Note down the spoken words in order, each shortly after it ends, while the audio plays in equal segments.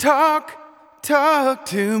Talk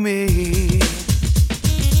to me.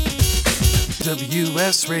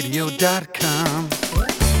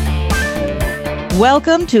 WSRadio.com.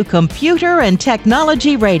 Welcome to Computer and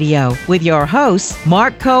Technology Radio with your hosts,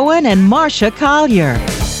 Mark Cohen and Marcia Collier.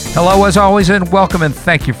 Hello, as always, and welcome, and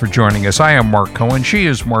thank you for joining us. I am Mark Cohen. She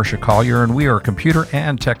is Marcia Collier, and we are Computer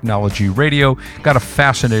and Technology Radio. Got a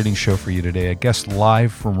fascinating show for you today. A guest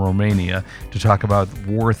live from Romania to talk about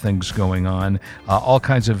war things going on, all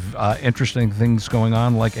kinds of interesting things going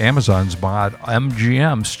on, like Amazon's bought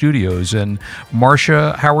MGM Studios. And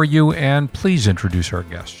Marcia, how are you? And please introduce our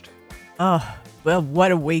guest. Oh, well,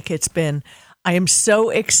 what a week it's been. I am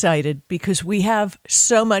so excited because we have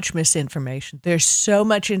so much misinformation. There's so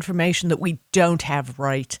much information that we don't have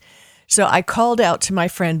right. So I called out to my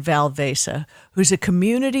friend Val Vesa, who's a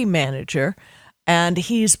community manager, and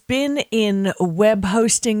he's been in web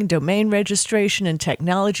hosting, domain registration, and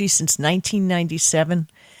technology since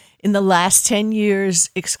 1997. In the last 10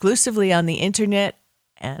 years, exclusively on the internet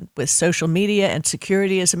and with social media and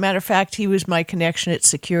security. As a matter of fact, he was my connection at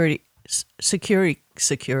security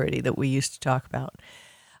that we used to talk about.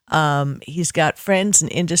 He's got friends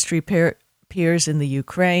and industry peers in the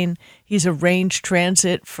Ukraine. He's arranged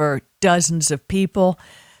transit for dozens of people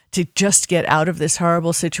to just get out of this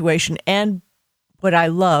horrible situation. And what I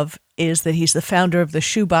love is that he's the founder of the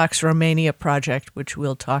Shoebox Romania project, which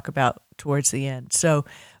we'll talk about towards the end. So,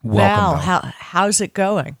 Val, how's it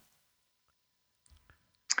going?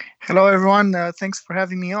 Hello, everyone. Thanks for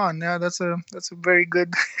having me on. That's a very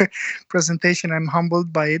good presentation. I'm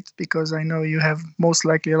humbled by it because I know you have most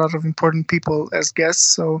likely a lot of important people as guests.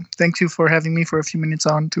 So thank you for having me for a few minutes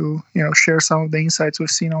on to share some of the insights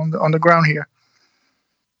we've seen on the ground here.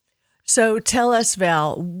 So tell us,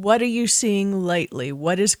 Val, what are you seeing lately?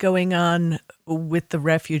 What is going on with the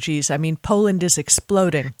refugees? I mean, Poland is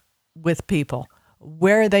exploding with people.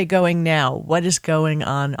 Where are they going now? What is going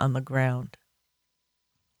on the ground?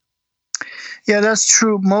 Yeah, that's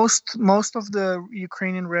true. Most of the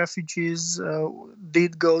Ukrainian refugees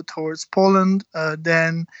did go towards Poland.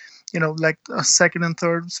 Then, like a second and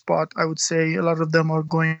third spot, I would say a lot of them are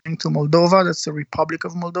going to Moldova. That's the Republic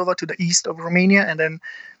of Moldova, to the east of Romania. And then,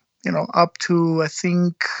 up to, I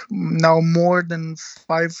think, now more than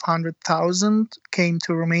 500,000 came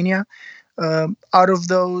to Romania. Out of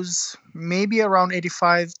those, maybe around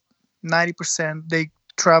 85-90%, they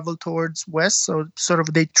travel towards west, so sort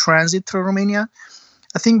of they transit through Romania.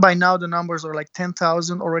 I think by now the numbers are like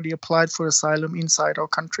 10,000 already applied for asylum inside our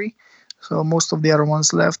country, so most of the other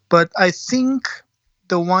ones left. But I think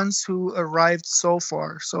the ones who arrived so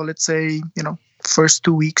far, so let's say first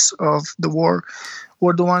 2 weeks of the war,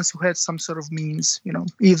 were the ones who had some sort of means,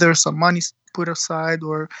 either some money put aside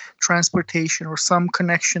or transportation or some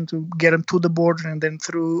connection to get them to the border and then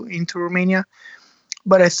through into Romania.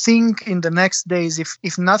 But I think in the next days,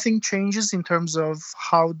 if nothing changes in terms of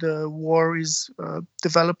how the war is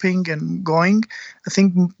developing and going, I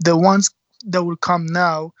think the ones that will come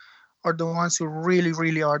now are the ones who really,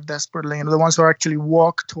 really are desperately, the ones who actually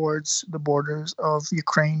walk towards the borders of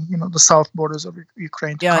Ukraine, the south borders of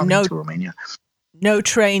Ukraine to come into Romania. No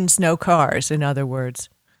trains, no cars, in other words.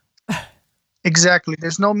 Exactly.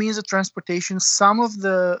 There's no means of transportation. Some of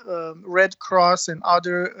the Red Cross and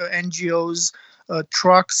other NGOs,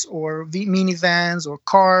 trucks or minivans or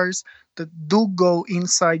cars that do go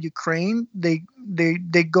inside Ukraine, they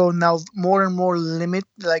go now more and more limit.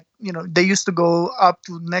 Like they used to go up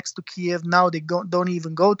to next to Kiev. Now they don't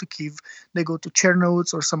even go to Kiev. They go to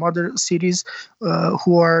Chernovtsi or some other cities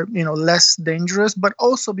who are less dangerous, but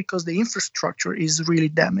also because the infrastructure is really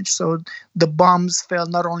damaged. So the bombs fell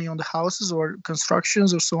not only on the houses or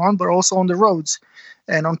constructions or so on, but also on the roads,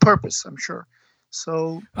 and on purpose, I'm sure.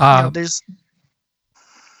 So there's.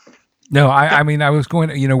 No, I mean, I was going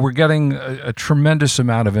to, we're getting a tremendous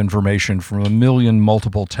amount of information from a million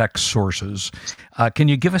multiple tech sources. Can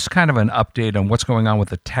you give us kind of an update on what's going on with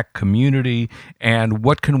the tech community and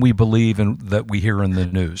what can we believe in that we hear in the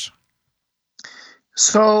news?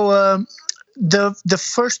 So the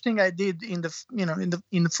first thing I did in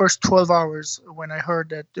the first 12 hours when I heard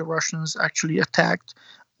that the Russians actually attacked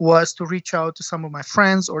was to reach out to some of my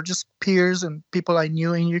friends or just peers and people I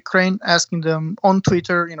knew in Ukraine, asking them on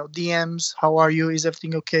Twitter, DMs, how are you? Is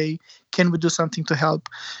everything okay? Can we do something to help?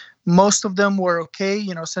 Most of them were okay,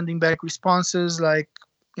 sending back responses like,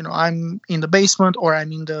 I'm in the basement or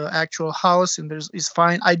I'm in the actual house and it's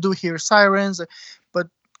fine. I do hear sirens, but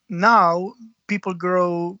now people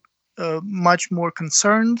grow much more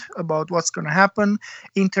concerned about what's going to happen.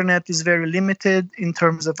 Internet is very limited in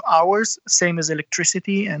terms of hours, same as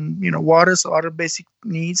electricity and water, so other basic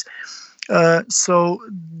needs. So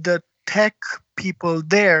the tech people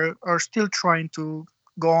there are still trying to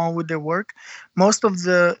go on with their work. Most of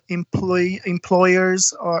the employers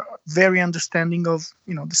are very understanding of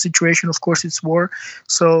the situation. Of course, it's war,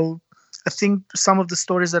 so I think some of the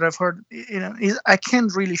stories that I've heard, I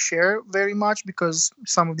can't really share very much because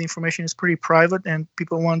some of the information is pretty private and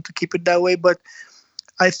people want to keep it that way. But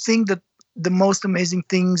I think that the most amazing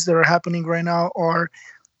things that are happening right now are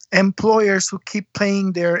employers who keep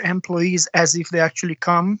paying their employees as if they actually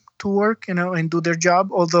come to work, and do their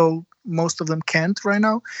job, although most of them can't right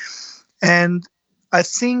now. And I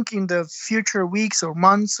think in the future weeks or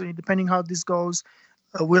months, depending how this goes,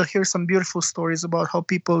 we'll hear some beautiful stories about how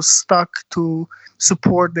people stuck to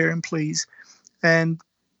support their employees. And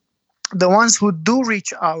the ones who do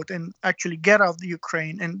reach out and actually get out of the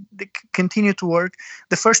Ukraine and they continue to work,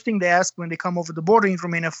 the first thing they ask when they come over the border in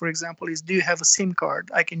Romania, for example, is, do you have a SIM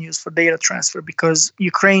card I can use for data transfer? Because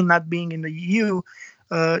Ukraine not being in the EU,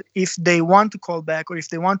 if they want to call back or if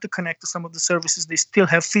they want to connect to some of the services they still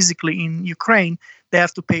have physically in Ukraine, they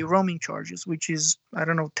have to pay roaming charges, which is, I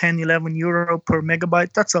don't know, 10, 11 euro per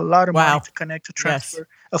megabyte. That's a lot of money to connect, to transfer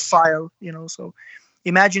a file, so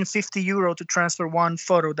imagine 50 euro to transfer one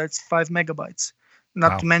photo. That's 5 megabytes.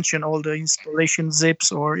 Not to mention all the installation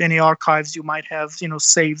zips or any archives you might have,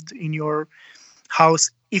 saved in your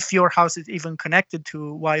house, if your house is even connected to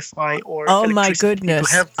Wi-Fi or electricity. My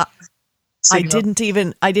goodness. I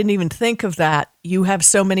didn't even think of that. You have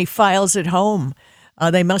so many files at home.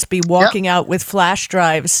 They must be walking out with flash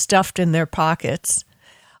drives stuffed in their pockets.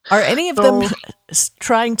 Are any of them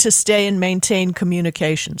trying to stay and maintain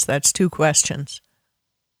communications? That's two questions.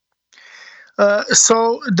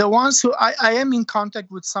 So the ones who I am in contact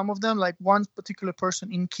with some of them, like one particular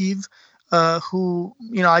person in Kyiv, who,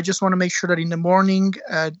 I just want to make sure that in the morning,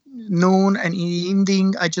 at noon, and in the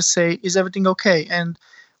evening, I just say, is everything okay? And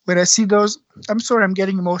when I see those, I'm sorry, I'm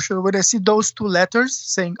getting emotional. When I see those two letters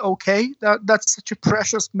saying okay, that's such a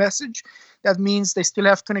precious message. That means they still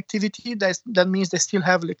have connectivity. That means they still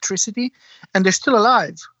have electricity, and they're still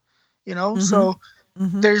alive. Mm-hmm. So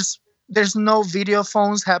there's no video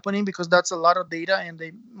phones happening because that's a lot of data, and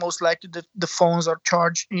they most likely the phones are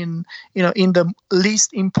charged in the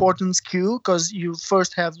least importance queue, because you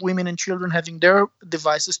first have women and children having their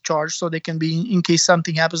devices charged so they can be, in case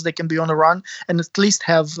something happens, they can be on the run and at least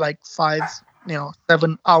have like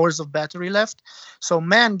 7 hours of battery left. So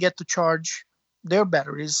men get to charge their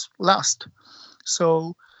batteries last.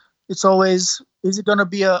 So it's always, is it going to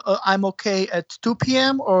be a I'm okay at 2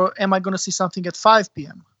 p.m. or am I going to see something at 5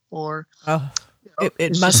 p.m.? Or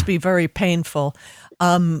it must be very painful.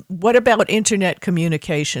 What about internet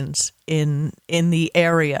communications in the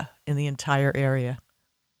area, in the entire area?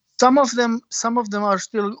 Some of them are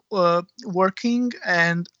still working,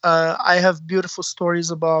 and I have beautiful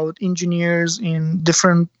stories about engineers in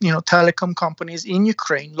different telecom companies in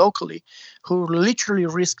Ukraine locally, who literally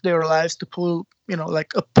risk their lives to pull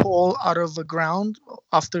like a pole out of the ground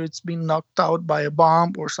after it's been knocked out by a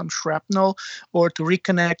bomb or some shrapnel, or to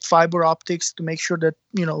reconnect fiber optics to make sure that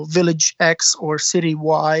village X or city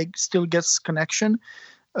Y still gets connection.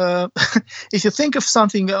 If you think of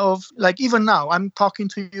something of, like, even now I'm talking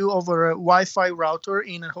to you over a Wi-Fi router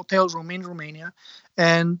in a hotel room in Romania,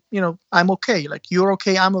 and I'm okay, like you're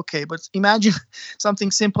okay, I'm okay. But imagine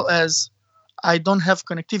something simple as I don't have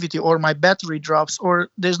connectivity, or my battery drops, or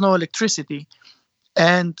there's no electricity,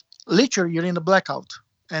 and literally you're in a blackout,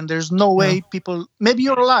 and there's no way people, maybe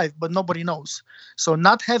you're alive but nobody knows. So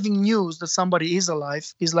not having news that somebody is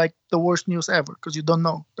alive is like the worst news ever, because you don't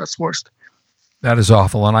know. That's worst. That is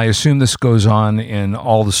awful. And I assume this goes on in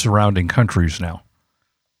all the surrounding countries now.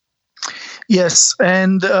 Yes.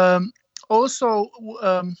 And also,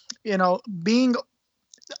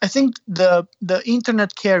 I think the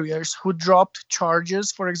internet carriers who dropped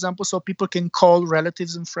charges, for example, so people can call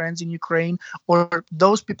relatives and friends in Ukraine, or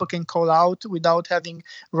those people can call out without having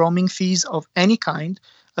roaming fees of any kind.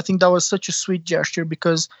 I think that was such a sweet gesture,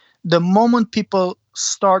 because the moment people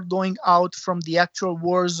start going out from the actual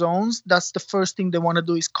war zones, that's the first thing they want to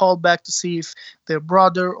do, is call back to see if their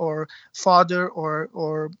brother or father or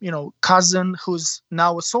cousin who's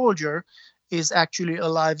now a soldier is actually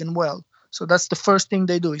alive and well. So that's the first thing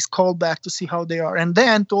they do, is call back to see how they are, and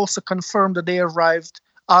then to also confirm that they arrived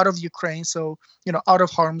out of Ukraine, so out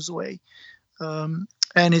of harm's way. And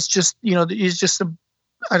it's just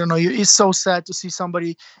I don't know. It's so sad to see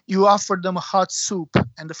somebody, you offer them a hot soup,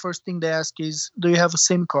 and the first thing they ask is, do you have a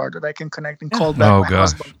SIM card that I can connect and call back my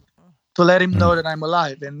husband to let him know that I'm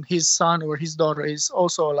alive, and his son or his daughter is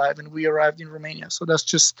also alive, and we arrived in Romania. So that's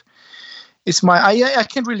just, it's my I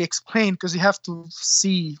can't really explain because you have to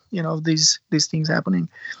see, these things happening.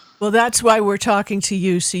 Well, that's why we're talking to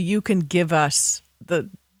you, so you can give us the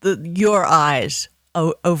your eyes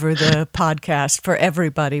over the podcast for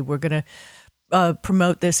everybody. We're going to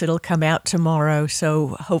promote this. It'll come out tomorrow,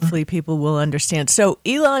 so hopefully people will understand. So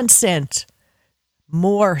Elon sent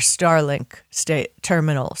more Starlink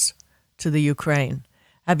terminals to the Ukraine.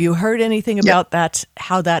 Have you heard anything about that,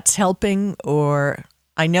 how that's helping? Or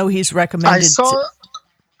I know he's recommended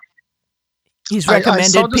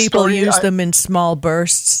people use them in small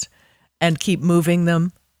bursts and keep moving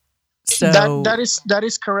them. So that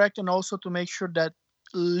is correct, and also to make sure that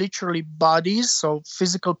literally bodies, so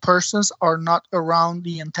physical persons, are not around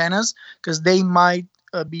the antennas, because they might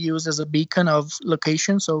be used as a beacon of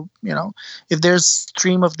location. So if there's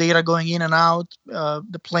stream of data going in and out,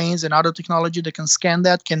 the planes and other technology that can scan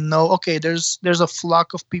that can know, okay, there's a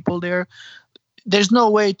flock of people there. There's no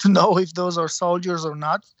way to know if those are soldiers or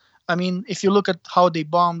not. I mean, if you look at how they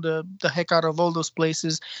bombed the heck out of all those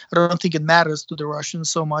places, I don't think it matters to the Russians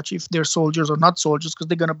so much if they're soldiers or not soldiers, because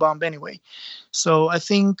they're going to bomb anyway. So I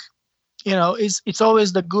think, it's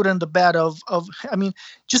always the good and the bad of, I mean,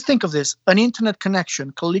 just think of this. An internet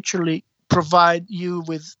connection can literally provide you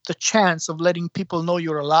with the chance of letting people know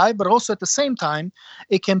you're alive, but also at the same time,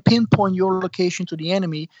 it can pinpoint your location to the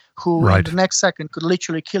enemy, who in the next second could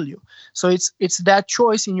literally kill you. So it's that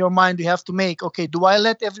choice in your mind you have to make. Okay, do I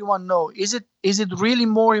let everyone know? Is it really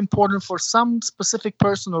more important for some specific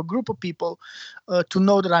person or group of people to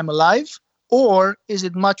know that I'm alive? Or is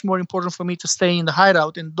it much more important for me to stay in the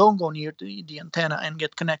hideout and don't go near the antenna and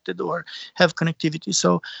get connected or have connectivity?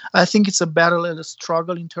 So I think it's a battle and a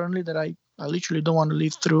struggle internally that I literally don't want to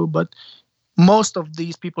live through. But most of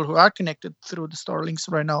these people who are connected through the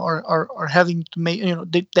Starlinks right now are having to make,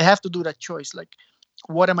 they have to do that choice. Like,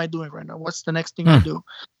 what am I doing right now? What's the next thing I do?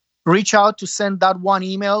 Reach out to send that one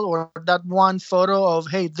email or that one photo of,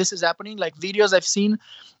 hey, this is happening. Like videos I've seen,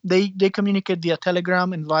 they communicate via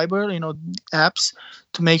Telegram and Viber, apps,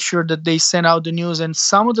 to make sure that they send out the news. And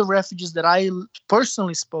some of the refugees that I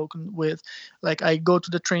personally spoken with, like I go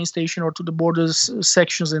to the train station or to the borders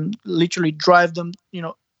sections and literally drive them,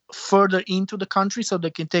 further into the country so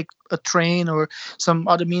they can take a train or some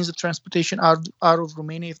other means of transportation out of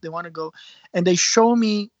Romania if they want to go. And they show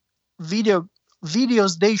me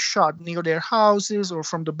videos they shot near their houses or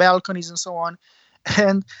from the balconies and so on.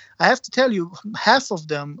 And I have to tell you, half of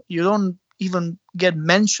them you don't even get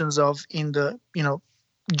mentions of in the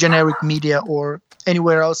generic media or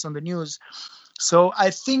anywhere else on the news. So I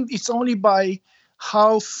think it's only by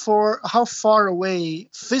how far away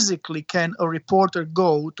physically can a reporter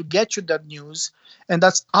go to get you that news. And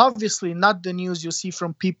that's obviously not the news you see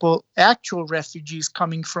from actual refugees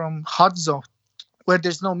coming from hot zone where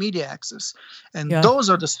there's no media access. And those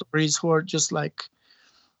are the stories who are just like,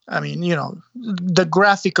 I mean, the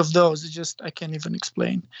graphic of those is just, I can't even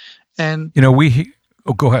explain. And, go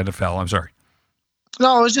ahead, Afal, I'm sorry.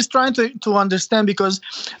 No, I was just trying to understand, because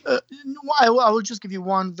I will just give you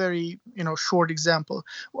one very, short example.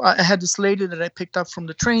 I had this lady that I picked up from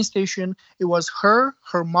the train station. It was her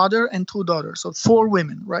mother, and 2 daughters, so 4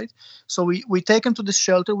 women, right? So we take them to this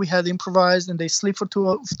shelter. We had improvised, and they sleep for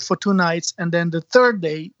two nights. And then the third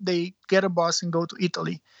day, they get a bus and go to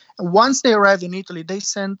Italy. And once they arrived in Italy, they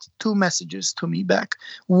sent 2 messages to me back.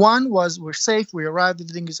 One was, we're safe, we arrived,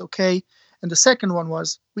 everything is okay. And the second one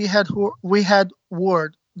was, we had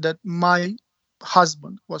word that my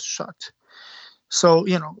husband was shot. So,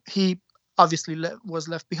 he obviously was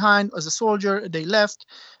left behind as a soldier. They left.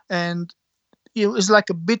 And it was like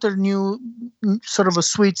a bitter new, sort of a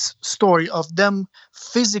sweet story of them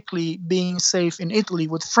physically being safe in Italy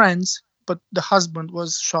with friends, but the husband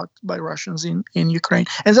was shot by Russians in Ukraine.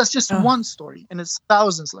 And that's just one story. And it's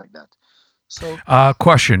thousands like that. So,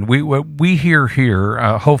 question. We hear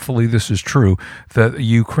here, hopefully this is true, that the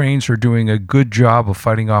Ukrainians are doing a good job of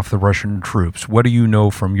fighting off the Russian troops. What do you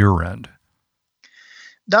know from your end?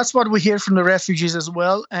 That's what we hear from the refugees as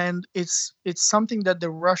well. And it's something that the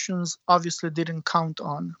Russians obviously didn't count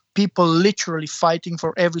on. People literally fighting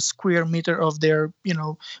for every square meter of their,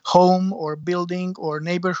 home or building or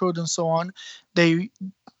neighborhood and so on. They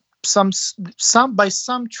some by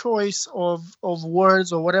some choice of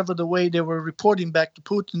words or whatever, the way they were reporting back to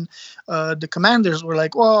Putin, the commanders were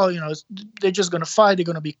like, well, they're just going to fight, they're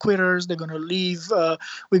going to be quitters, they're going to leave,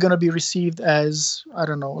 we're going to be received as, I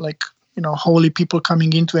don't know, like, holy people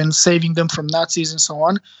coming into and saving them from Nazis and so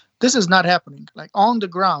on. This is not happening. Like, on the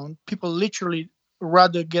ground, people literally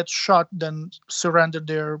rather get shot than surrender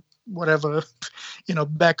their whatever,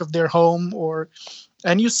 back of their home or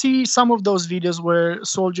And you see some of those videos where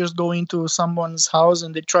soldiers go into someone's house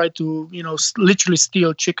and they try to, literally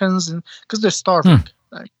steal chickens, and because they're starving.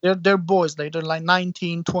 Like they're boys, like they're like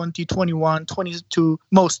 19, 20, 21, 22,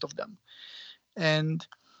 most of them. And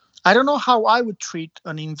I don't know how I would treat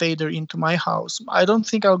an invader into my house. I don't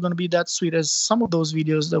think I'm going to be that sweet as some of those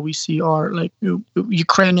videos that we see are. Like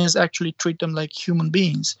Ukrainians actually treat them like human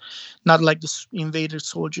beings, not like the invader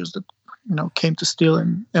soldiers that came to steal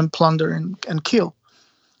and plunder and kill.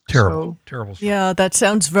 Terrible. Yeah, that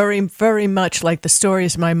sounds very, very much like the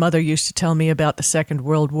stories my mother used to tell me about the Second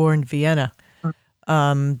World War in Vienna,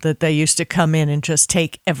 that they used to come in and just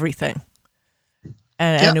take everything.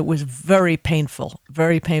 And it was very painful,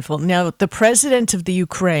 very painful. Now, the president of the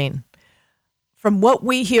Ukraine, from what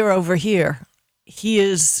we hear over here, he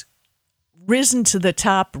is risen to the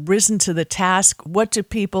top, risen to the task. What do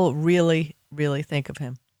people really, really think of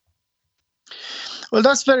him? Well,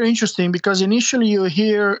 that's very interesting because initially you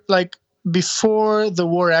hear, like, before the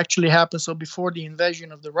war actually happened, so before the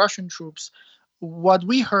invasion of the Russian troops, what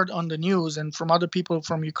we heard on the news and from other people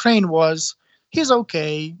from Ukraine was he's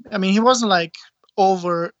okay. I mean, he wasn't like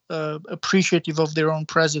over appreciative of their own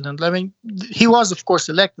president. I mean, he was, of course,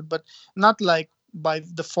 elected, but not like by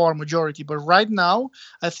the far majority. But right now,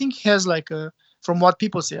 I think he has like from what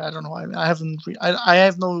people say, I don't know. I haven't. I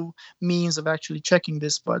have no means of actually checking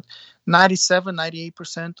this, but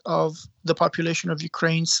 98% of the population of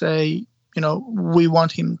Ukraine say, we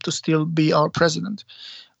want him to still be our president,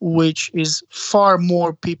 which is far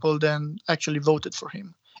more people than actually voted for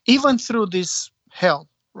him, even through this hell,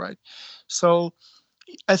 right? So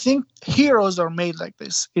I think heroes are made like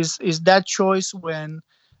this. Is that choice when,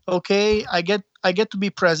 okay, I get to be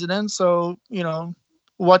president, so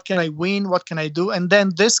what can I win? What can I do? And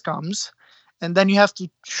then this comes, and then you have to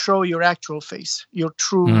show your actual face, your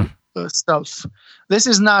true self. This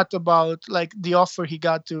is not about like the offer he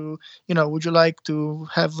got to, would you like to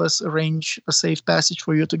have us arrange a safe passage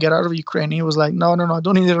for you to get out of Ukraine? He was like, no, I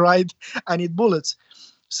don't need a ride. I need bullets.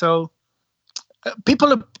 So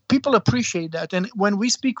people appreciate that. And when we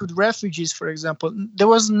speak with refugees, for example, there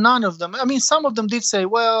was none of them. I mean, some of them did say,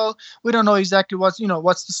 well, we don't know exactly what's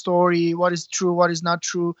the story, what is true, what is not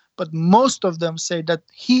true. But most of them say that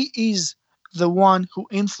he is the one who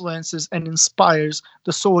influences and inspires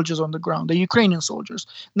the soldiers on the ground, the Ukrainian soldiers.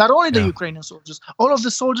 Not only the Ukrainian soldiers, all of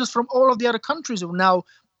the soldiers from all of the other countries who now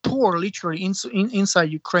pour literally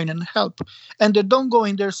inside Ukraine and help. And they don't go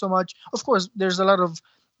in there so much. Of course, there's a lot of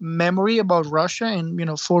memory about Russia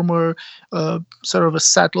and former sort of a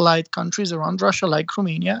satellite countries around Russia like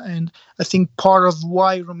Romania, and I think part of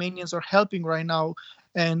why Romanians are helping right now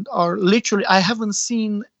and are literally, I haven't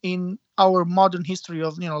seen in our modern history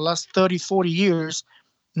of last 30-40 years,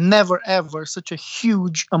 never ever such a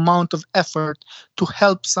huge amount of effort to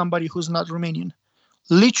help somebody who's not Romanian.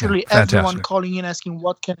 Literally everyone calling in asking,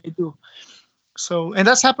 what can I do? So, and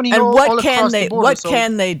that's happening all across the border. What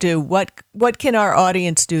can they do? What can our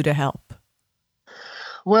audience do to help?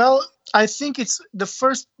 Well, I think it's the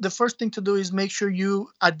first thing to do is make sure you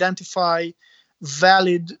identify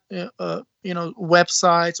valid,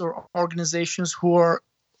 websites or organizations who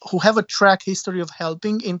have a track history of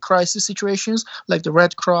helping in crisis situations, like the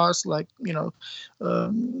Red Cross, like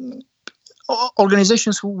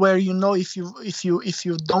organizations where if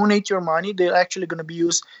you donate your money, they're actually going to be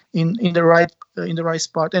used in the right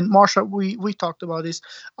spot. And Marsha, we talked about this.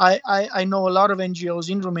 I know a lot of NGOs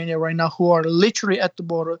in Romania right now who are literally at the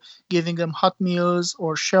border giving them hot meals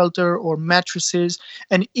or shelter or mattresses.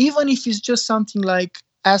 And even if it's just something like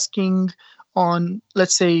asking on,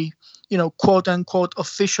 let's say, quote unquote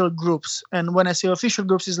official groups. And when I say official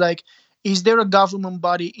groups, is like, is there a government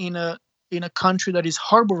body in a country that is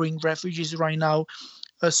harboring refugees right now,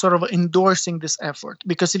 sort of endorsing this effort?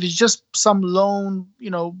 Because if it's just some lone,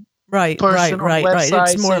 person on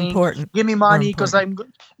website it's more saying, important. give me money because I'm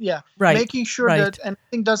good. Yeah, making sure that, and I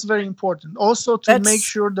think that's very important. Also to make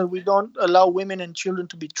sure that we don't allow women and children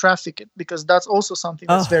to be trafficked, because that's also something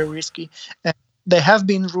that's very risky. And there have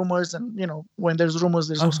been rumors, and when there's rumors,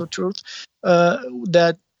 there's also truth,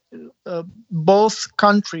 that both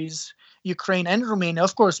countries, Ukraine and Romania,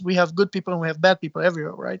 of course, we have good people and we have bad people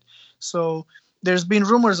everywhere, right? So there's been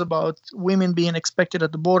rumors about women being expected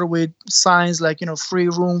at the border with signs like, free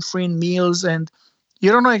room, free meals, and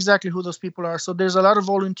you don't know exactly who those people are. So there's a lot of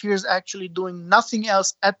volunteers actually doing nothing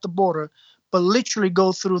else at the border, but literally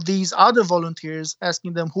go through these other volunteers,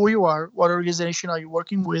 asking them who you are, what organization are you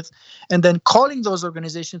working with, and then calling those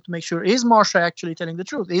organizations to make sure, is Marsha actually telling the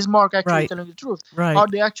truth? Is Mark actually telling the truth? Right. Are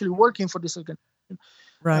they actually working for this organization?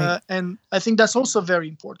 Right. And I think that's also very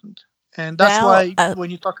important. And that's why when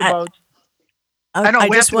you talk about... I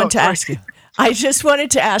just want to ask you. I just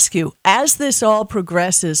wanted to ask you, as this all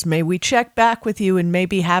progresses, may we check back with you and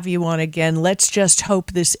maybe have you on again? Let's just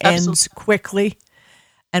hope this ends quickly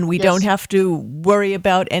and we don't have to worry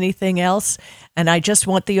about anything else. And I just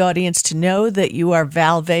want the audience to know that you are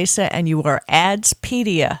Val Vesa and you are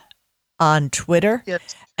Adspedia on Twitter.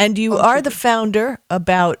 Yes. And you are the founder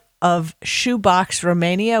of Shoebox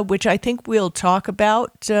Romania, which I think we'll talk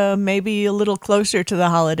about maybe a little closer to the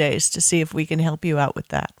holidays to see if we can help you out with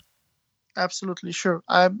that. Absolutely, sure.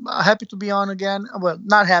 I'm happy to be on again. Well,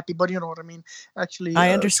 not happy, but you know what I mean. Actually,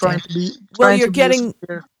 I understand. Well, you're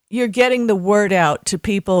getting the word out to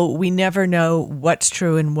people. We never know what's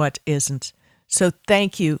true and what isn't. So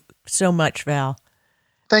thank you so much, Val.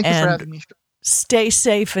 Thank you for having me. Stay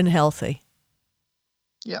safe and healthy.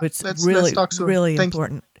 Yeah, it's let's talk soon. really Thank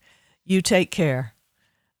important. You take care.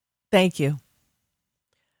 Thank you.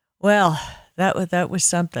 Well, that was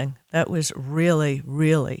something. That was really,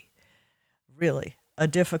 really, really a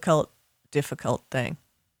difficult thing.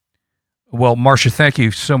 Well, Marcia, thank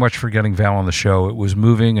you so much for getting Val on the show. It was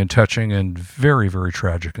moving and touching and very, very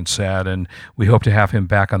tragic and sad, and we hope to have him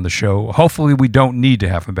back on the show. Hopefully we don't need to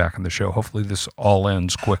have him back on the show. Hopefully this all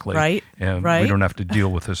ends quickly. Right, and right. we don't have to deal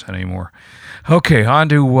with this anymore. Okay, on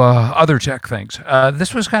to other tech things.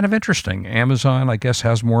 This was kind of interesting. Amazon, I guess,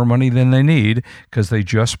 has more money than they need because they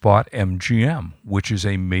just bought MGM, which is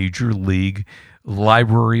a major league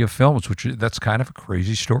library of films, that's kind of a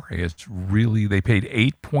crazy story. It's really, they paid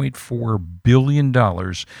 $8.4 billion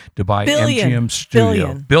to buy MGM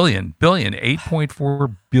Studio. Billion,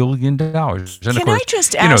 $8.4 billion. And Can I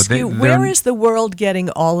just ask you, where is the world getting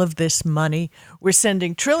all of this money? We're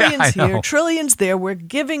sending trillions here, trillions there. We're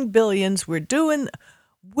giving billions.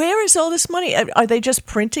 Where is all this money? Are they just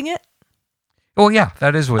printing it? Oh yeah,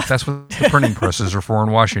 that's what the printing presses are for in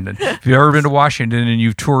Washington. If you've ever been to Washington and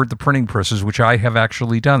you've toured the printing presses, which I have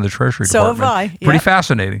actually done, the Treasury Department. So have I. Pretty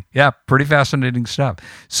fascinating. Yeah, pretty fascinating stuff.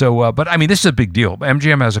 So, but I mean, this is a big deal.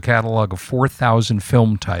 MGM has a catalog of 4,000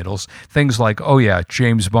 film titles, things like,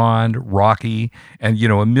 James Bond, Rocky, and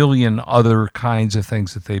a million other kinds of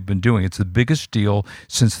things that they've been doing. It's the biggest deal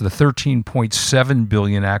since the $13.7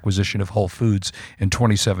 billion acquisition of Whole Foods in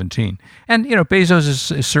 2017. And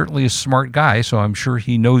Bezos is certainly a smart guy, so I'm sure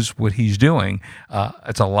he knows what he's doing.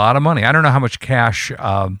 It's a lot of money. I don't know how much cash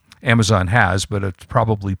Amazon has, but it's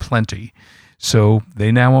probably plenty. So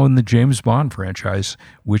they now own the James Bond franchise,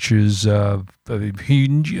 which is an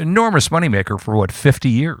enormous moneymaker for 50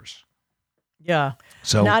 years. Yeah.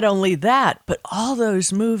 So not only that, but all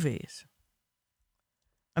those movies.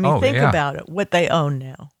 I mean, think about it, what they own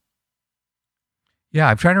now. Yeah,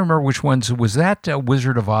 I'm trying to remember which ones. Was that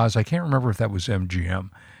Wizard of Oz? I can't remember if that was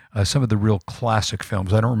MGM. Some of the real classic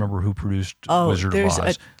films. I don't remember who produced Wizard of Oz.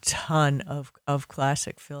 There's a ton of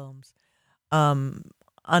classic films.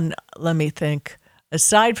 Let me think.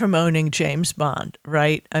 Aside from owning James Bond,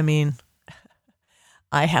 right? I mean,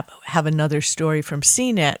 I have another story from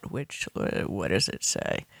CNET, which, what does it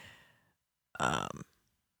say?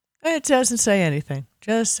 It doesn't say anything.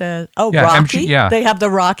 Just says, Rocky. They have the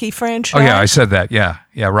Rocky franchise. Oh, yeah, I said that. Yeah,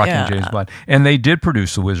 Rocky and James Bond. And they did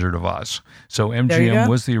produce The Wizard of Oz. So MGM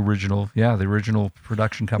was the original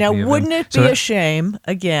production company. Now, wouldn't it be a shame,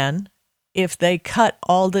 again, if they cut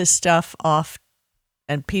all this stuff off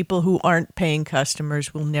and people who aren't paying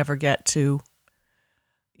customers will never get to,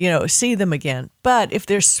 see them again? But if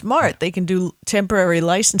they're smart, they can do temporary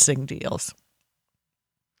licensing deals.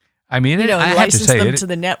 I mean, I have to say, them to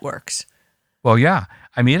the networks. Well, yeah.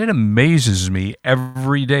 I mean, it amazes me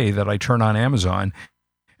every day that I turn on Amazon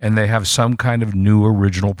and they have some kind of new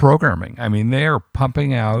original programming. I mean, they are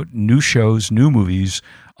pumping out new shows, new movies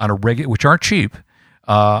which aren't cheap,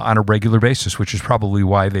 on a regular basis, which is probably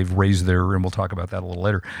why they've raised and we'll talk about that a little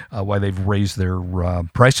later, why they've raised their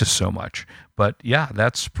prices so much. But yeah,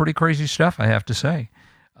 that's pretty crazy stuff, I have to say.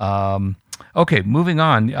 Okay, moving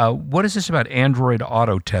on. What is this about Android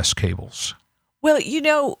Auto test cables? Well,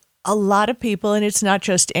 a lot of people, and it's not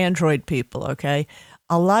just Android people, okay?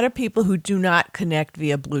 A lot of people who do not connect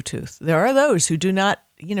via Bluetooth. There are those who do not,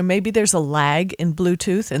 maybe there's a lag in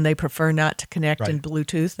Bluetooth and they prefer not to connect in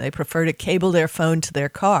Bluetooth. They prefer to cable their phone to their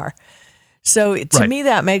car. So to me,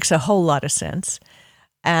 that makes a whole lot of sense.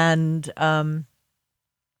 And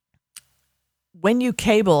when you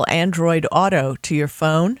cable Android Auto to your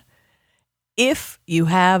phone, if you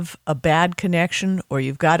have a bad connection or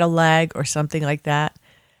you've got a lag or something like that,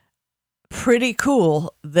 pretty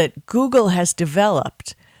cool that Google has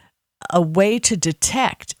developed a way to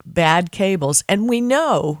detect bad cables. And we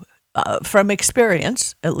know from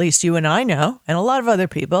experience, at least you and I know, and a lot of other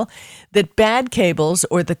people, that bad cables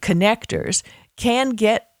or the connectors can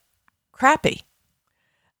get crappy.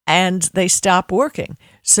 and they stop working.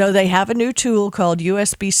 So they have a new tool called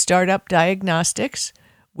USB Startup Diagnostics,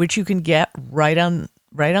 which you can get right on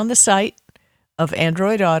the site of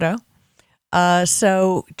Android Auto.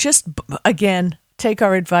 So just, again, take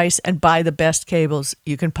our advice and buy the best cables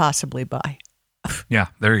you can possibly buy. Yeah,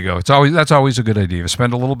 there you go. That's always a good idea.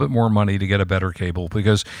 Spend a little bit more money to get a better cable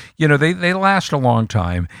because, they last a long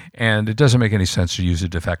time, and it doesn't make any sense to use a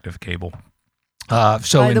defective cable.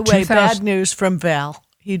 So by the way, bad news from Val.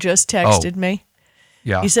 He just texted me.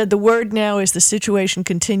 Yeah. He said the word now is the situation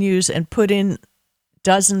continues and Putin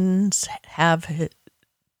have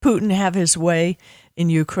his way in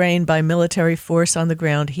Ukraine by military force on the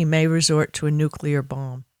ground. He may resort to a nuclear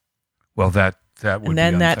bomb. Well, that would and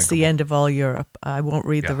then be that's the end of all Europe. I won't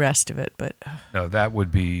read the rest of it, but no, that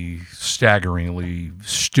would be staggeringly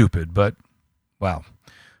stupid. But wow,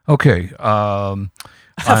 okay.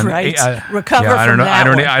 Right, recover I don't from know. that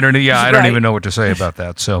one. I don't. Yeah, I don't Right. even know what to say about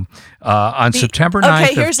that. So on September 9th.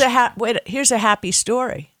 Okay, here's a happy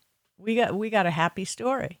story. We got a happy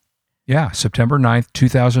story. Yeah, September 9th,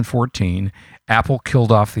 2014, Apple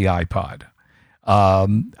killed off the iPod.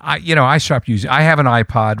 I stopped using. I have an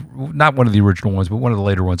iPod, not one of the original ones, but one of the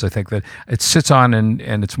later ones. I think that it sits on,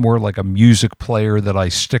 and it's more like a music player that I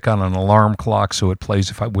stick on an alarm clock so it plays,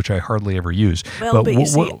 which I hardly ever use. Well, but you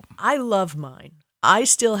see, I love mine. I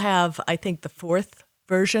still have, I think, the 4th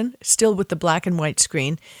version, still with the black and white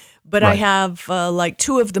screen, but Right. I have like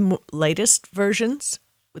 2 of the latest versions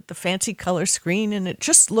with the fancy color screen, and it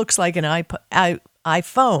just looks like an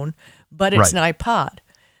iPhone, but it's Right. an iPod.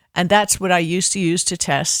 And that's what I used to use to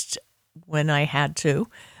test when I had to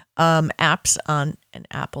apps on an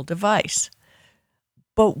Apple device.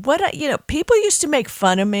 But people used to make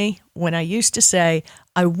fun of me when I used to say,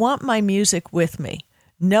 I want my music with me.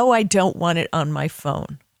 No, I don't want it on my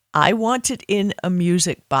phone. I want it in a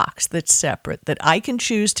music box that's separate that I can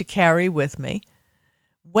choose to carry with me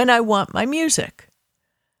when I want my music.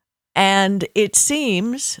 And it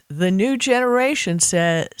seems the new generation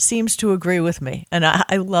seems to agree with me. And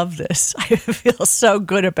I love this. I feel so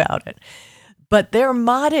good about it. But they're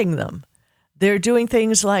modding them. They're doing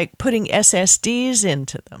things like putting SSDs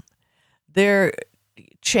into them. They're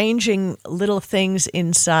changing little things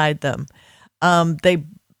inside them. They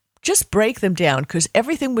just break them down because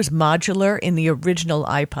everything was modular in the original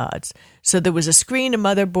iPods. So there was a screen, a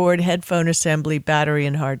motherboard, headphone assembly, battery,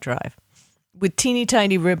 and hard drive with teeny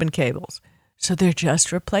tiny ribbon cables. So they're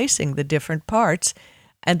just replacing the different parts,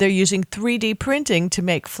 and they're using 3D printing to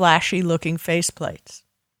make flashy looking faceplates.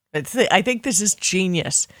 I think this is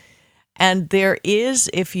genius. And there is,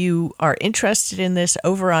 if you are interested in this,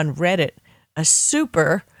 over on Reddit, a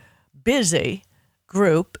super busy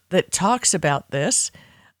group that talks about this.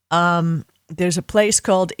 There's a place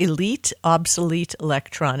called Elite Obsolete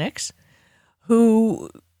Electronics who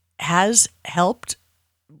has helped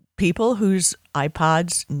people whose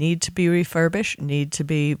iPods need to be refurbished, need to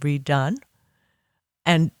be redone,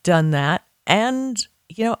 and done that. And,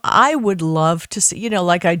 I would love to see,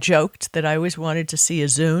 like I joked that I always wanted to see a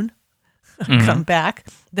Zune come back,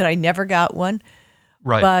 that I never got one.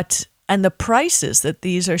 Right. And the prices that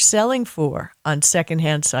these are selling for on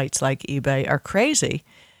secondhand sites like eBay are crazy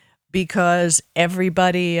because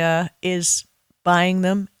everybody is buying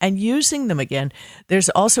them and using them again. There's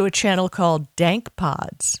also a channel called Dank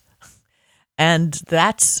Pods. And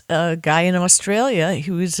that's a guy in Australia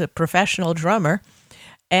who's a professional drummer.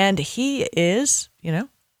 And he is,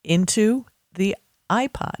 into the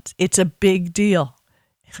iPods. It's a big deal.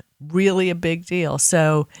 Really a big deal.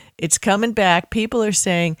 So it's coming back. People are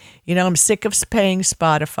saying, I'm sick of paying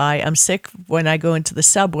Spotify. I'm sick when I go into the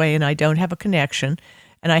subway and I don't have a connection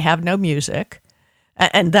and I have no music.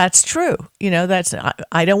 And that's true.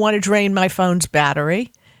 I don't want to drain my phone's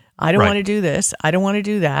battery. I don't want to do this. I don't want to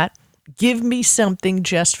do that. Give me something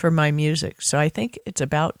just for my music. So I think it's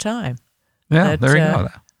about time. Yeah, there you go.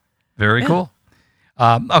 Very cool.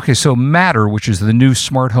 Okay, so Matter, which is the new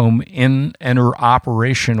smart home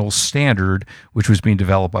interoperational standard, which was being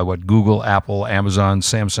developed by Google, Apple, Amazon,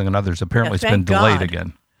 Samsung, and others. Apparently, it's been delayed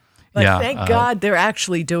again. But thank God they're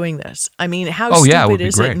actually doing this. I mean, how it stupid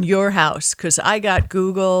is great. it in your house? Because I got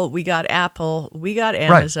Google, we got Apple, we got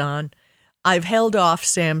Amazon. Right. I've held off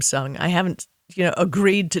Samsung. I haven't,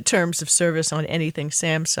 agreed to terms of service on anything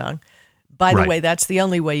Samsung. By the way, that's the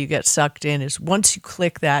only way you get sucked in is once you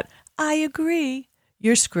click that, I agree,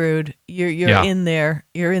 you're screwed. You're in there.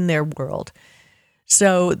 You're in their world.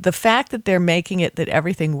 So the fact that they're making it that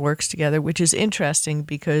everything works together, which is interesting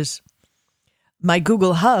because my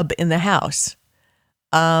Google Hub in the house,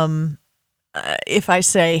 if I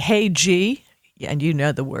say, hey, G, and you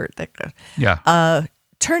know the word that goes,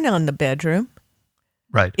 turn on the bedroom.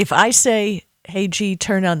 Right. If I say, hey, G,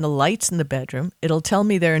 turn on the lights in the bedroom, it'll tell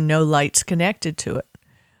me there are no lights connected to it.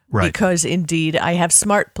 Right. Because indeed, I have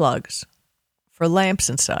smart plugs for lamps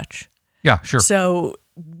and such. Yeah, sure. So,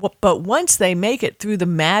 but once they make it through the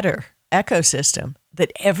Matter ecosystem,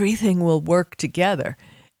 that everything will work together,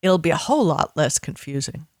 it'll be a whole lot less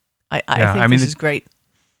confusing. I think this is great.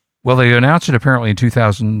 Well, they announced it apparently in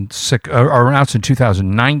 2006, or announced in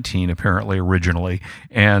 2019 apparently originally,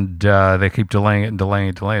 and they keep delaying it and delaying it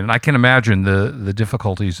and delaying it. And I can imagine the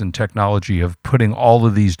difficulties in technology of putting all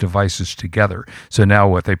of these devices together. So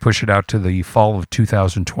now they push it out to the fall of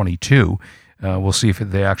 2022. We'll see if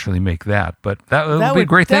they actually make that. But that would be a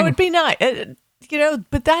great thing. That would be nice.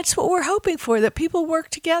 But that's what we're hoping for, that people work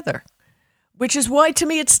together, which is why to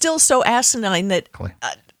me it's still so asinine that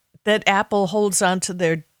that Apple holds on to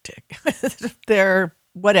their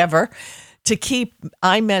whatever to keep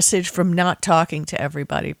iMessage from not talking to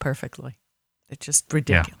everybody perfectly. It's just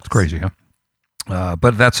ridiculous. Yeah, it's crazy, huh?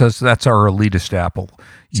 But that's our elitist Apple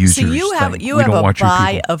users. So you have a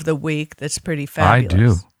buy of the week that's pretty fabulous. I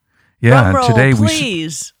do. Yeah, Drum and today roll,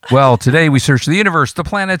 please. Today we searched the universe, the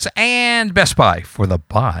planets, and Best Buy for the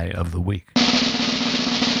buy of the week.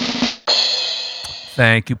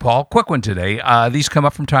 Thank you, Paul. Quick one today. These come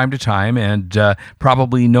up from time to time, and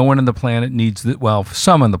probably no one on the planet needs it. Well,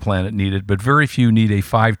 some on the planet need it, but very few need a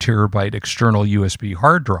 5 terabyte external USB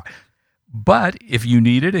hard drive. But if you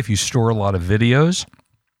need it, if you store a lot of videos,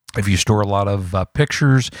 if you store a lot of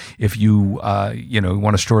pictures, if you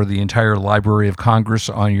want to store the entire Library of Congress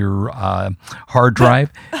on your hard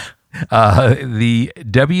drive, the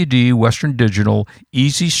WD Western Digital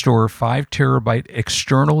Easy Store 5 terabyte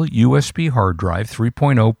external USB hard drive,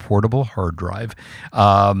 3.0 portable hard drive.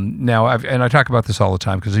 Now, I talk about this all the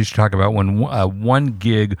time because I used to talk about when 1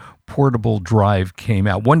 gig portable drive came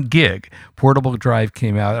out. 1 gig portable drive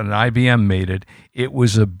came out, and IBM made it. It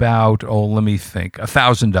was about, let me think,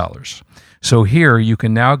 $1,000. So here you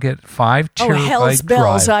can now get 5 terabyte drive. Oh, hell's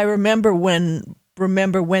bells! drive. I remember when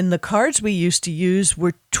the cards we used to use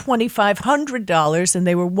were $2,500 and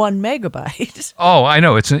they were 1 megabyte. Oh, I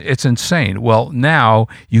know. It's insane. Well, now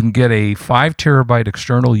you can get a 5 terabyte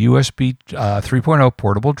external USB 3.0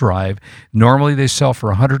 portable drive. Normally they sell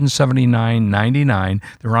for $179.99.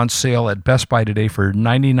 They're on sale at Best Buy today for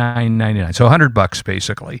 $99.99. So $100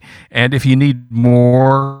 basically. And if you need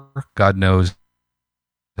more, God knows.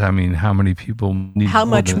 I mean, how many people need how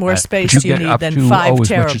much more space do you need than 5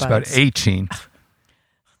 terabytes? As much as about 18.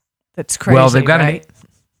 That's crazy. Well, they've got right? an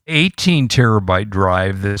 18 terabyte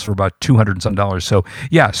drive that's for about $200 and some. So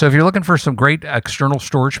yeah, so if you're looking for some great external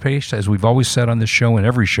storage space, as we've always said on this show and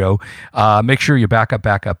every show, make sure you back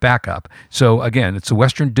up. So again, it's a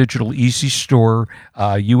Western Digital Easy Store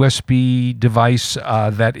USB device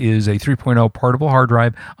that is a 3.0 portable hard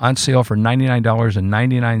drive on sale for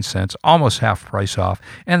 $99.99, almost half price off,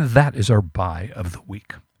 and that is our buy of the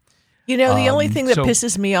week. The only thing that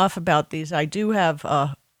pisses me off about these, I do have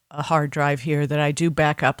a hard drive here that I do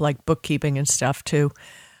back up, like bookkeeping and stuff too.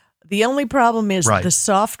 The only problem is the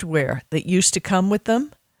software that used to come with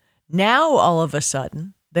them. Now, all of a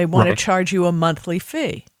sudden, they want to charge you a monthly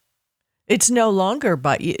fee. It's no longer,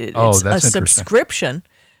 but it's a subscription.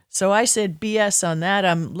 So I said, BS on that.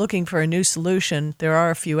 I'm looking for a new solution. There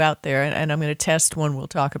are a few out there, and I'm going to test one. We'll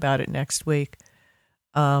talk about it next week.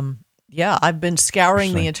 I've been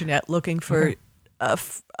scouring the internet looking for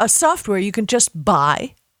a software you can just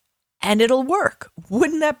buy and it'll work.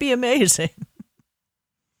 Wouldn't that be amazing?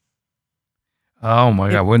 Oh my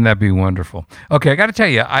God, wouldn't that be wonderful? Okay, I got to tell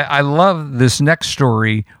you, I love this next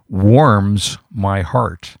story, warms my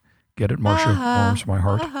heart. Get it, Marcia? Warms my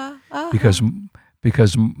heart. Because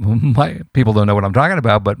people don't know what I'm talking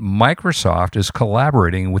about, but Microsoft is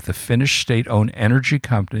collaborating with the Finnish state-owned energy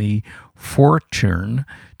company Fortum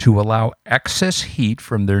to allow excess heat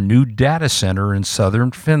from their new data center in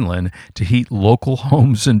southern Finland to heat local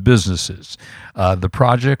homes and businesses. The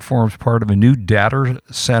project forms part of a new data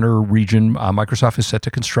center region Microsoft is set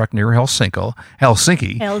to construct near Helsinki.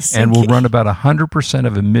 And will run about 100%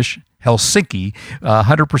 of emission.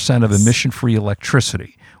 100% of emission-free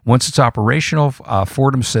electricity. Once it's operational,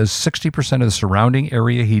 Fortum says 60% of the surrounding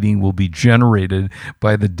area heating will be generated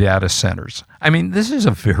by the data centers. I mean, this is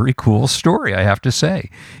a very cool story, I have to say.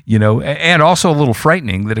 And also a little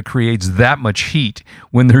frightening that it creates that much heat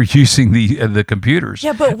when they're using the computers.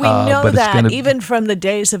 Yeah, but we know that even from the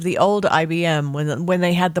days of the old IBM, when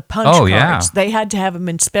they had the punch cards, they had to have them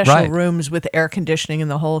in special rooms with air conditioning and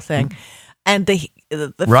the whole thing. And the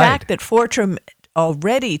fact that Fortum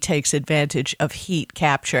already takes advantage of heat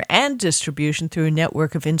capture and distribution through a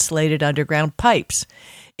network of insulated underground pipes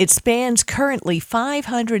It spans currently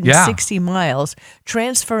 560 miles,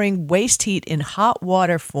 transferring waste heat in hot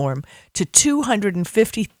water form to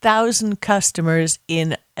 250,000 customers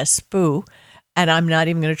in Espoo. And I'm not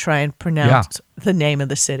even going to try and pronounce the name of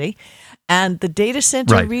the city. And the data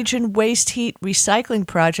center region waste heat recycling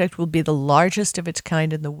project will be the largest of its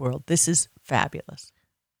kind in the world. This is fabulous.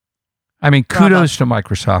 I mean, kudos to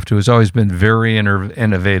Microsoft, who has always been very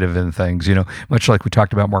innovative in things. You know, much like we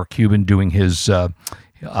talked about Mark Cuban doing his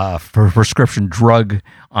for prescription drug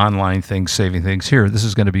online things, saving things here. This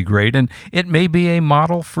is going to be great, and it may be a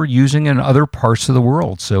model for using in other parts of the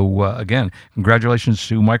world. So again, congratulations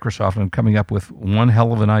to Microsoft on coming up with one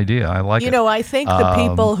hell of an idea. I like it. You know, I think the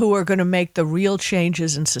people who are going to make the real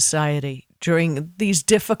changes in society during these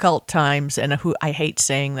difficult times, and who I hate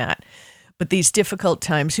saying that, but these difficult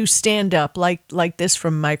times, who stand up like this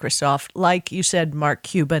from Microsoft, like you said, Mark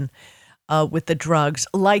Cuban, with the drugs,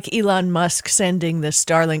 like Elon Musk sending the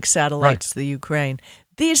Starlink satellites to the Ukraine.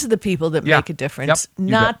 These are the people that make a difference,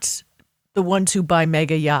 not the ones who buy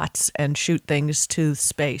mega yachts and shoot things to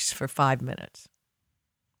space for 5 minutes.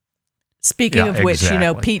 Speaking of which, you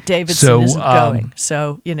know, Pete Davidson isn't going.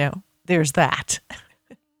 So, you know, there's that.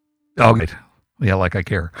 Oh, good. Yeah, like I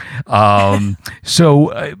care.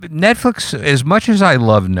 Netflix, as much as I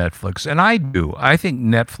love Netflix, and I do, I think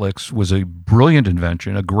Netflix was a brilliant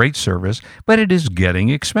invention, a great service, but it is getting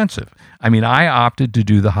expensive. I mean, I opted to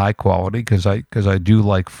do the high quality because I do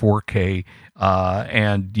like 4K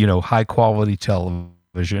and, you know, high quality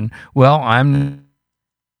television. Well, I'm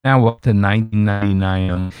now up to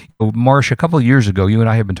 $19.99. Marsh, a couple of years ago, you and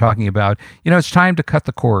I have been talking about, you know, it's time to cut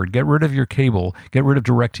the cord, get rid of your cable, get rid of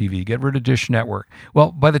DirecTV, get rid of Dish Network.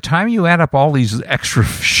 Well, by the time you add up all these extra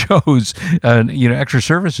shows, you know, extra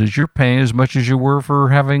services, you're paying as much as you were for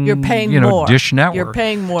having, more. Dish Network. You're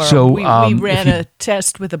paying more. So we ran a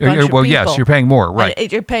test with a bunch of people. Well, yes, you're paying more,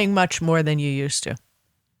 right? You're paying much more than you used to.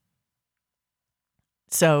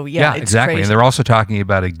 So, it's exactly. crazy. And they're also talking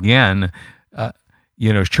about, again,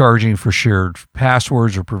 you know, charging for shared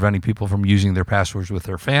passwords or preventing people from using their passwords with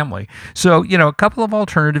their family. So, you know, a couple of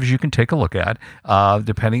alternatives you can take a look at,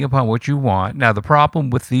 depending upon what you want. Now, the problem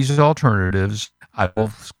with these alternatives, I will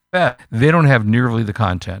bet, they don't have nearly the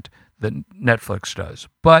content that Netflix does.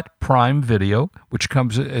 But Prime Video, which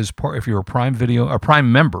comes as part, if you're a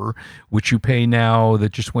Prime member, which you pay now,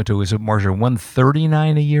 that just went to, is it, Marcia,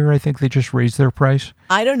 $139 a year? I think they just raised their price.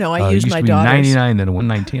 I don't know. I use my daughter's. $99, then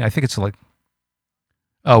 $119. I think it's like.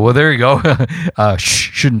 Oh, well, there you go.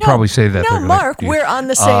 Shouldn't probably say that. No, Mark, we're on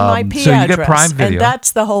the same IP so address. You get Prime Video. And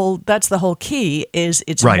that's the whole key is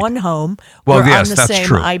it's one home. Well, we're yes, on the that's same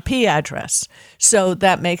true. IP address. So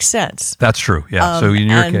that makes sense. That's true, yeah. So in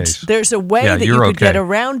your case. There's a way that you could get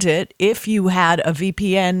around it if you had a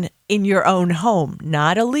VPN in your own home.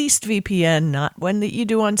 Not a leased VPN, not one that you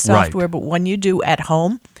do on software, but one you do at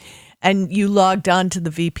home. And you logged on to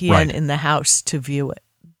the VPN in the house to view it.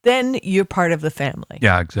 Then you're part of the family.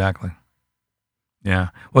 Yeah, exactly. Yeah.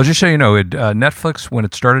 Well, just so you know, Netflix, when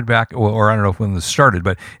it started back, or I don't know when it started,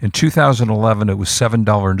 but in 2011, it was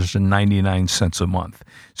 $7.99 a month.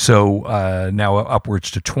 So now upwards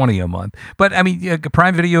to $20 a month. But I mean,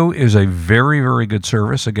 Prime Video is a very, very good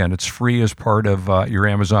service. Again, it's free as part of your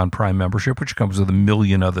Amazon Prime membership, which comes with a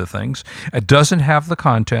million other things. It doesn't have the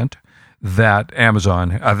content that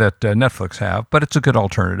Netflix have, but it's a good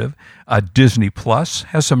alternative. Disney Plus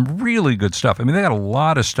has some really good stuff. I mean, they got a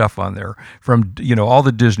lot of stuff on there, from, you know, all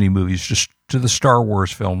the Disney movies just to the Star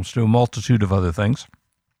Wars films to a multitude of other things.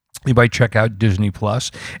 You might check out Disney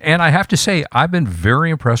Plus. And I have to say, I've been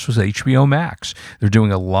very impressed with HBO Max. They're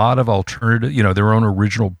doing a lot of alternative, you know, their own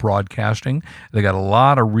original broadcasting. They got a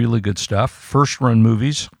lot of really good stuff. First-run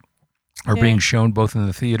movies are being shown both in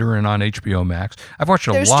the theater and on HBO Max. I've watched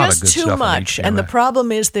a lot of good stuff. There's just too much, and the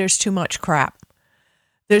problem is there's too much crap.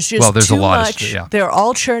 There's just there's too a lot much. They're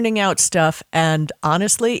all churning out stuff, and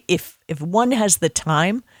honestly, if one has the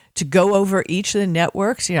time to go over each of the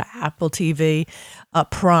networks, you know, Apple TV,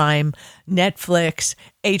 Prime, Netflix,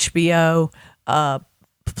 HBO,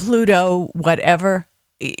 Pluto, whatever,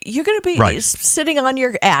 you're going to be sitting on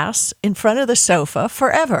your ass in front of the sofa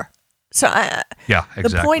forever. So exactly.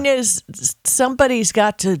 The point is, somebody's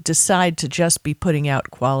got to decide to just be putting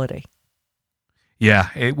out quality. Yeah,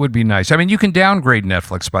 it would be nice. I mean, you can downgrade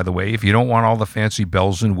Netflix, by the way, if you don't want all the fancy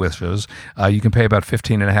bells and whistles. You can pay about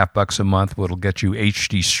 $15.50 a month, which will get you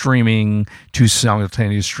HD streaming, 2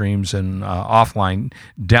 simultaneous streams, and offline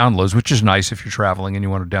downloads, which is nice if you're traveling and you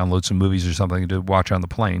want to download some movies or something to watch on the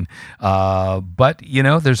plane. But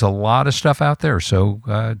there's a lot of stuff out there,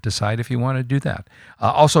 so decide if you want to do that.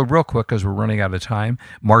 Also, real quick, because we're running out of time,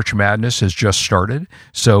 March Madness has just started,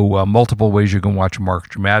 so multiple ways you can watch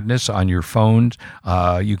March Madness on your phones.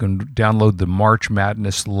 You can download the March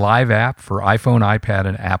Madness live app for iPhone, iPad,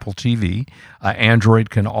 and Apple TV. Android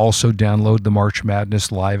can also download the March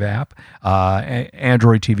Madness live app.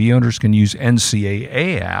 Android TV owners can use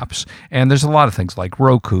NCAA apps. And there's a lot of things like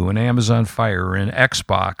Roku and Amazon Fire and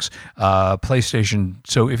Xbox, PlayStation.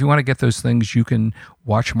 So if you want to get those things, you can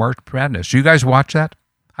watch March Madness. Do you guys watch that?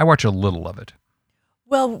 I watch a little of it.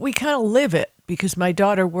 Well, we kind of live it because my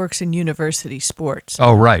daughter works in university sports.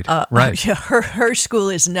 Oh, right, right. Yeah, her school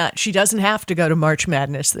is not. She doesn't have to go to March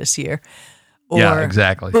Madness this year. Or, yeah,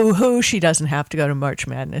 exactly. Boo-hoo, she doesn't have to go to March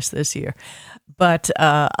Madness this year. But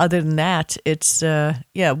other than that, it's,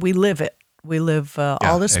 we live it. We live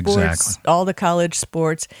all the sports, exactly. all the college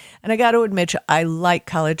sports. And I got to admit, I like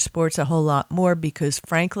college sports a whole lot more because,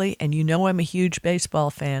 frankly, and I'm a huge baseball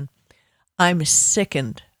fan, I'm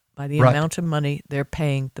sickened by the amount of money they're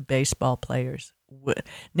paying the baseball players.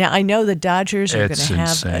 Now, I know the Dodgers are going to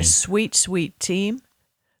have a sweet, sweet team.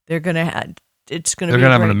 They're going to have... They're going to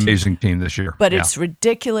have an amazing team this year. But it's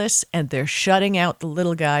ridiculous, and they're shutting out the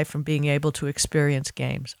little guy from being able to experience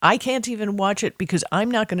games. I can't even watch it because I'm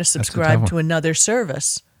not going to subscribe to another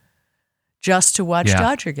service just to watch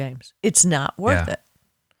Dodger games. It's not worth it.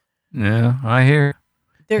 Yeah, I hear.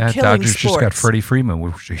 They're killing Dodgers sports. Just got Freddie Freeman,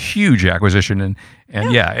 which is a huge acquisition, and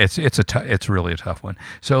it's really a tough one.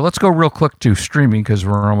 So let's go real quick to streaming because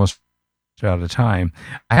we're almost out of time.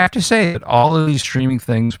 I have to say that all of these streaming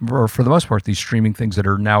things, or for the most part, these streaming things that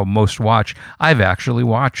are now most watched, I've actually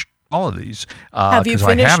watched all of these. Have you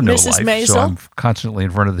finished I have no Mrs. life, Maisel? So I'm constantly in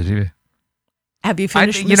front of the TV. Have you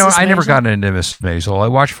finished Mrs. Maisel? I never got into Mrs. Maisel. I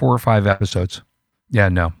watched 4 or 5 episodes. Yeah,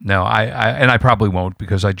 no. I probably won't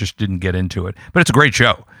because I just didn't get into it. But it's a great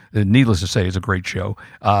show. Needless to say, it's a great show.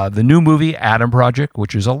 The new movie, Adam Project,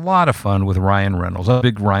 which is a lot of fun with Ryan Reynolds. I'm a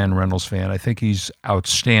big Ryan Reynolds fan. I think he's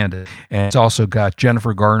outstanding. And it's also got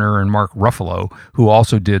Jennifer Garner and Mark Ruffalo, who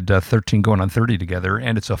also did 13 Going on 30 together.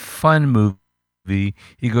 And it's a fun movie.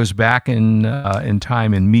 He goes back in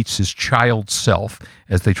time and meets his child self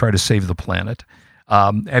as they try to save the planet.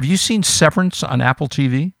 Have you seen Severance on Apple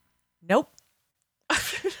TV? Nope.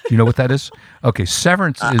 Do you know what that is? Okay,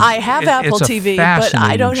 Severance is... I have Apple TV, but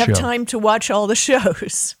I don't have show. time to watch all the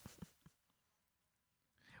shows.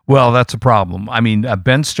 Well, that's a problem. I mean,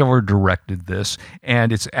 Ben Stiller directed this,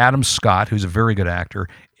 and it's Adam Scott, who's a very good actor.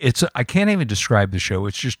 I can't even describe the show.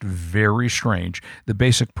 It's just very strange. The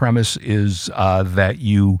basic premise is that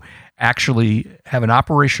you actually have an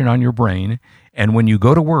operation on your brain, and when you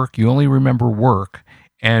go to work, you only remember work.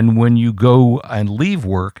 And when you go and leave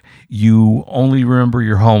work, you only remember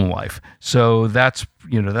your home life. So that's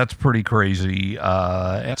pretty crazy.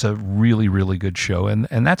 It's a really, really good show. And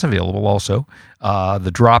that's available also.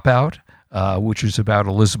 The Dropout, which is about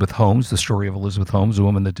Elizabeth Holmes, the story of Elizabeth Holmes, the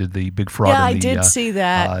woman that did the big fraud in the I did see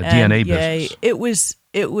that. DNA business.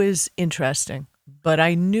 It was interesting. But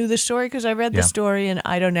I knew the story because I read the story, and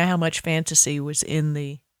I don't know how much fantasy was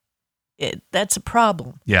in that's a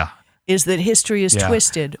problem. Yeah. Is that history is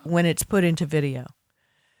twisted when it's put into video.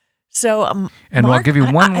 So, and Mark, I'll give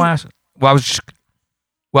you one last. Well,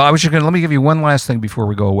 let me give you one last thing before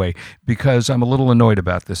we go away because I'm a little annoyed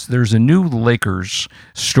about this. There's a new Lakers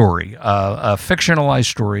story, a fictionalized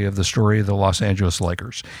story of the Los Angeles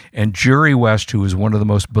Lakers, and Jerry West, who is one of the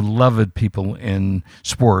most beloved people in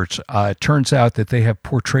sports. It turns out that they have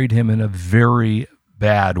portrayed him in a very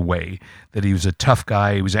bad way, that he was a tough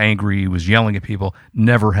guy, he was angry, he was yelling at people.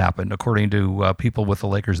 Never happened. According to people with the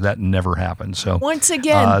Lakers, that never happened. So once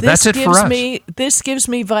again, that's it for us. This gives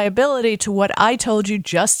me viability to what I told you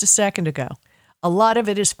just a second ago. A lot of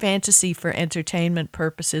it is fantasy for entertainment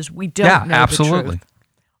purposes. We don't know the truth.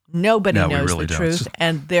 Nobody knows really the truth,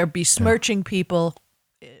 and they're besmirching people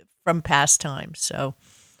from past times. So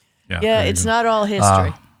it's not all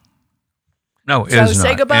history. No, it is not. So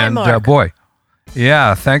say goodbye, Mark. Boy.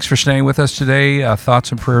 Yeah, thanks for staying with us today.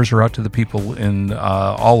 Thoughts and prayers are out to the people in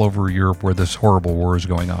all over Europe where this horrible war is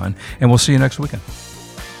going on. And we'll see you next weekend.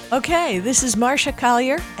 Okay, this is Marcia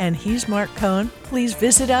Collier, and he's Mark Cohen. Please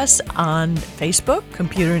visit us on Facebook,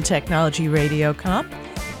 Computer and Technology Radio Comp,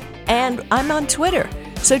 and I'm on Twitter.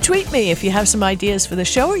 So tweet me if you have some ideas for the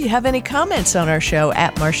show or you have any comments on our show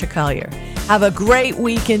at Marcia Collier. Have a great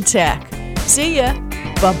week in tech. See ya.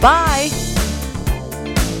 Bye-bye.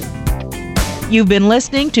 You've been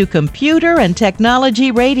listening to Computer and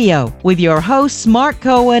Technology Radio with your hosts Mark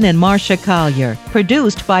Cohen and Marcia Collier,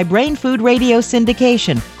 produced by Brain Food Radio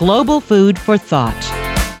Syndication, Global Food for Thought.